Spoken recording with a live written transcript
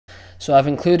So I've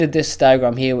included this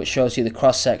diagram here which shows you the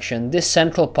cross section. This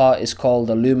central part is called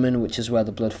the lumen, which is where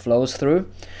the blood flows through.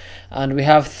 And we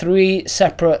have three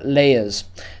separate layers.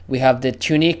 We have the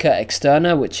tunica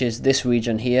externa, which is this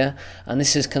region here, and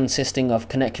this is consisting of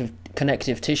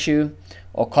connective tissue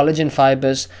or collagen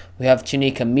fibers. We have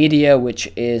tunica media,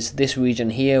 which is this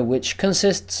region here, which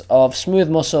consists of smooth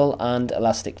muscle and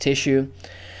elastic tissue.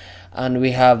 And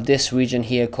we have this region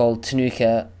here called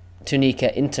tunica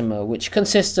intima, which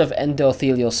consists of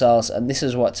endothelial cells, and this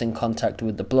is what's in contact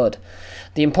with the blood.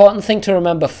 The important thing to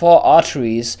remember for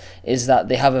arteries is that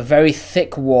they have a very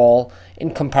thick wall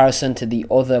in comparison to the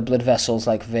other blood vessels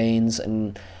like veins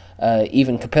and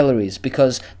even capillaries,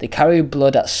 because they carry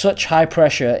blood at such high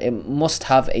pressure. It must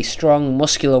have a strong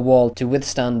muscular wall to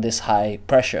withstand this high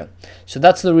pressure. So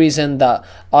that's the reason that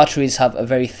arteries have a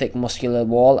very thick muscular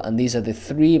wall, and these are the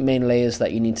three main layers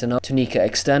that you need to know: tunica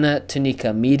externa,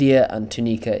 tunica media, and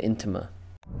tunica intima.